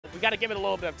got to give it a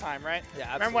little bit of time, right? Yeah,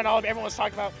 absolutely. Remember when everyone was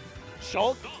talking about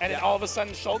Shulk, and then all of a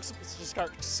sudden Shulk's just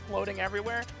start exploding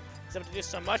everywhere? He's able to do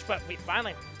so much, but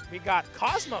we got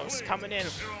Cosmos coming in.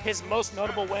 His most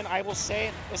notable win, I will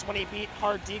say, is when he beat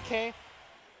Hard DK.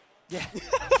 Yeah.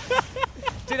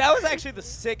 Dude, that was actually the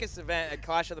sickest event at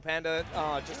Clash of the Panda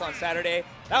just on Saturday.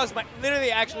 That was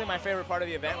literally actually my favorite part of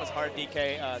the event was Hard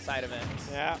DK side events.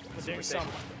 Yeah, was doing some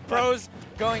pros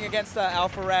going against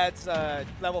Alpha Rad's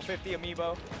level 50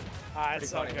 amiibo. It's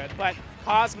so good. But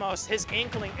Cosmos, his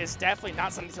Inkling is definitely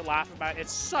not something to laugh about.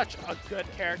 It's such a good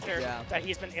character that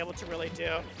he's been able to really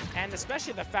do. And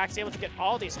especially the fact he's able to get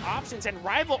all these options. And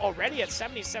Rival already at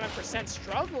 77%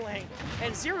 struggling.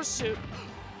 And Zero Suit,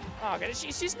 oh god,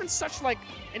 she's been such like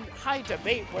in high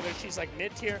debate whether she's like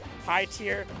mid-tier, high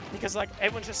tier, because like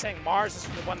everyone's just saying Mars is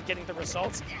the one getting the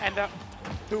results. And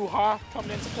Hoo-ha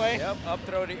coming into play. Yep, up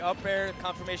throw to up air,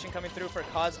 confirmation coming through for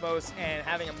Cosmos and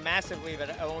having a massive lead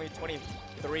at only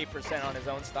 23% on his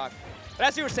own stock. But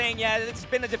as you were saying, yeah, it's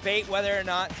been a debate whether or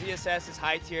not ZSS is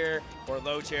high tier or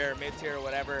low tier, mid tier or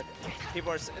whatever.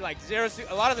 People are like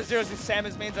a lot of the Zero Suit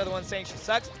Samus mains are the ones saying she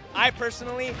sucks. I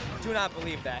personally do not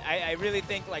believe that. I really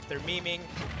think like they're memeing,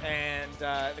 and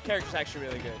the character's actually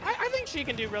really good. I think she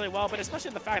can do really well, but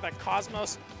especially the fact that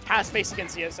Cosmos has faced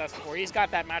against ZSS before. He's got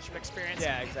that matchup experience.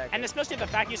 Yeah, exactly. And especially the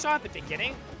fact you saw at the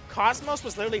beginning, Cosmos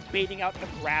was literally baiting out the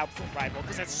grab from Rival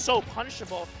because it's so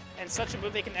punishable and such a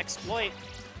move they can exploit.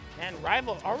 And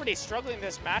Rival already struggling in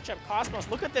this matchup. Cosmos,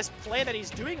 look at this play that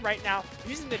he's doing right now,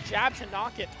 using the jab to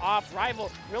knock it off.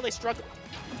 Rival really struggling.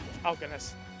 Oh,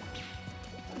 goodness.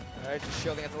 All right, just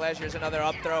shielding at the ledge. Here's another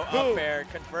up throw, up air,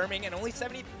 confirming, and only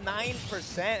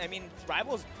 79%. I mean,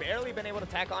 Rival's barely been able to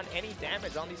tack on any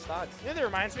damage on these stocks. You know what it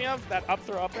reminds me of? That up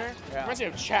throw up air? It reminds me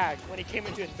of Chag when he came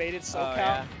into Invaded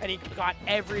SoCal, and he got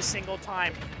every single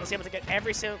time. He was able to get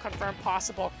every single confirm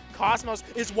possible. Cosmos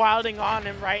is wilding on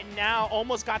him right now.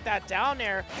 Almost got that down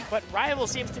air, but Rival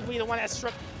seems to be the one that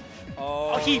struck.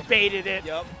 Oh, he baited it.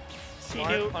 Yep.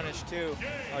 Smart punish too.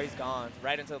 Oh, he's gone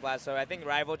right into the blast zone. I think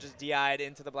Rival just DI'd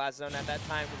into the blast zone at that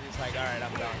time because he's like, all right,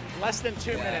 I'm done. Less than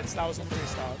 2 minutes, that was a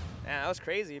 3-stock. Man, that was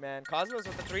crazy, man. Cosmos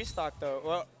with the 3-stock though.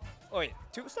 Well, oh wait,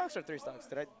 2 stocks or 3 stocks?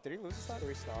 Did he lose a stock?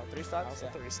 3-stock. 3 stocks?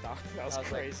 That was a 3-stock. That was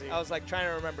crazy. I was like trying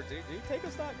to remember, did you take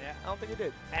a stock? Yeah. I don't think he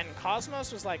did. And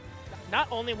Cosmos was like, not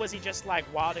only was he just like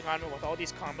wilding on with all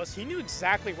these combos, he knew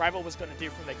exactly Rival was going to do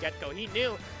from the get-go. He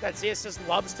knew that ZSS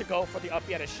loves to go for the up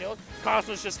at a shield.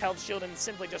 Cosmos just held shield and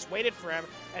simply just waited for him,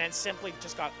 and simply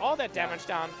just got all that damage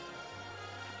down.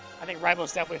 I think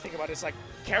Rival's definitely thinking about his like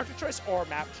character choice or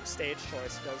map stage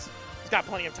choice, because he's got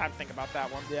plenty of time to think about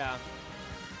that one. Yeah.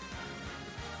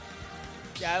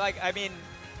 Yeah, I mean,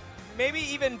 maybe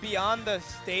even beyond the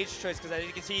stage choice, because as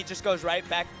you can see, he just goes right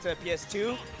back to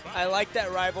PS2. I like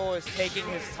that Rival is taking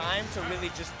his time to really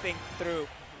just think through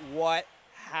what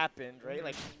happened, right?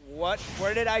 Like,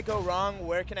 where did I go wrong?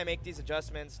 Where can I make these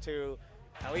adjustments to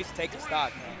at least take the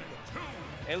stock?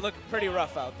 It looked pretty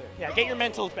rough out there. Yeah, get your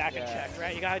mentals back in check,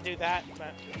 right? You got to do that,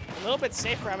 but a little bit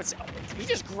safer, I would say. He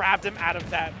just grabbed him out of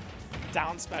that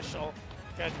down special.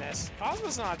 Goodness.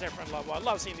 Cosmos is on a different level. I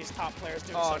love seeing these top players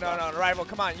doing so no, Rival,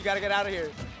 come on. You got to get out of here.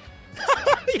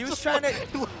 He was trying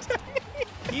to...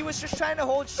 He was just trying to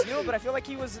hold shield, but I feel like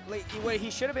he was... what he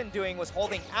should have been doing was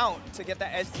holding out to get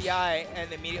that SDI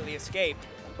and immediately escape.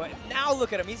 But now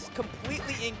look at him. He's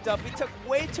completely inked up. He took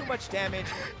way too much damage.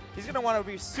 He's going to want to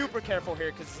be super careful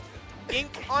here because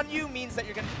ink on you means that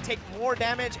you're going to take more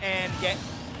damage and get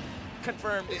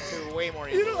confirmed into way more.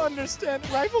 You don't understand.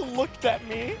 Rival looked at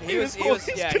me. He was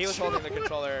holding the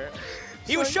controller.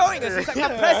 He was showing us. He's like,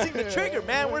 I'm pressing the trigger,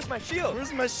 man. Where's my shield?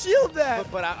 Where's my shield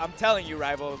at? But I'm telling you,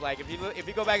 Rival, like if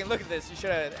you go back and look at this, you should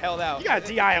have held out. You got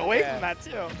to DI away from that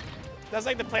too. That's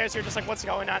like the players here, just like what's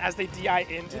going on as they DI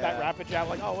into that rapid jab.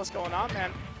 Like, oh, what's going on,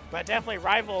 man? But definitely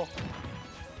Rival.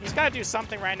 He's got to do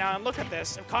something right now. And look at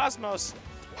this. And Cosmos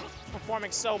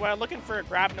performing so well, looking for a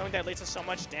grab, knowing that it leads to so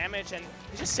much damage, and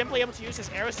he's just simply able to use his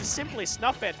arrows to simply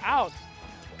snuff it out.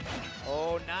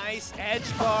 Oh, nice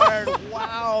edge guard.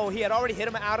 Wow, he had already hit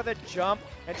him out of the jump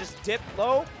and just dipped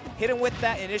low, hit him with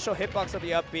that initial hitbox of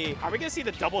the up B. Are we going to see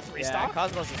the double 3-stock? Yeah,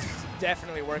 Cosmos is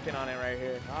definitely working on it right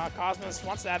here. Cosmos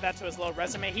wants to add that to his little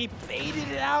resume. He baited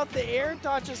it out, the air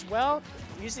dodge as well,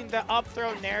 using the up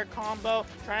throw nair combo,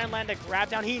 trying to land a grab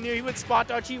down. He knew he would spot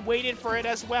dodge. He waited for it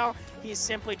as well. He's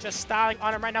simply just styling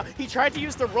on him right now. He tried to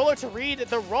use the roller to read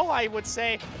the roll, I would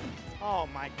say. Oh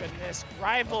my goodness.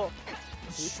 Rival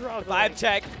struggling.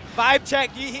 Vibe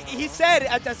check. He said,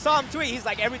 I saw him tweet, he's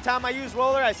like, every time I use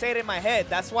roller, I say it in my head.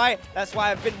 That's why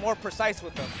I've been more precise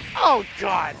with them. Oh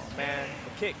God. Man,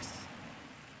 the kicks.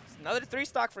 Another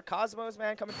 3-stock for Cosmos,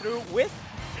 man, coming through with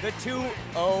the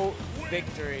 2-0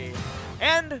 victory.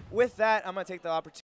 And with that, I'm going to take the opportunity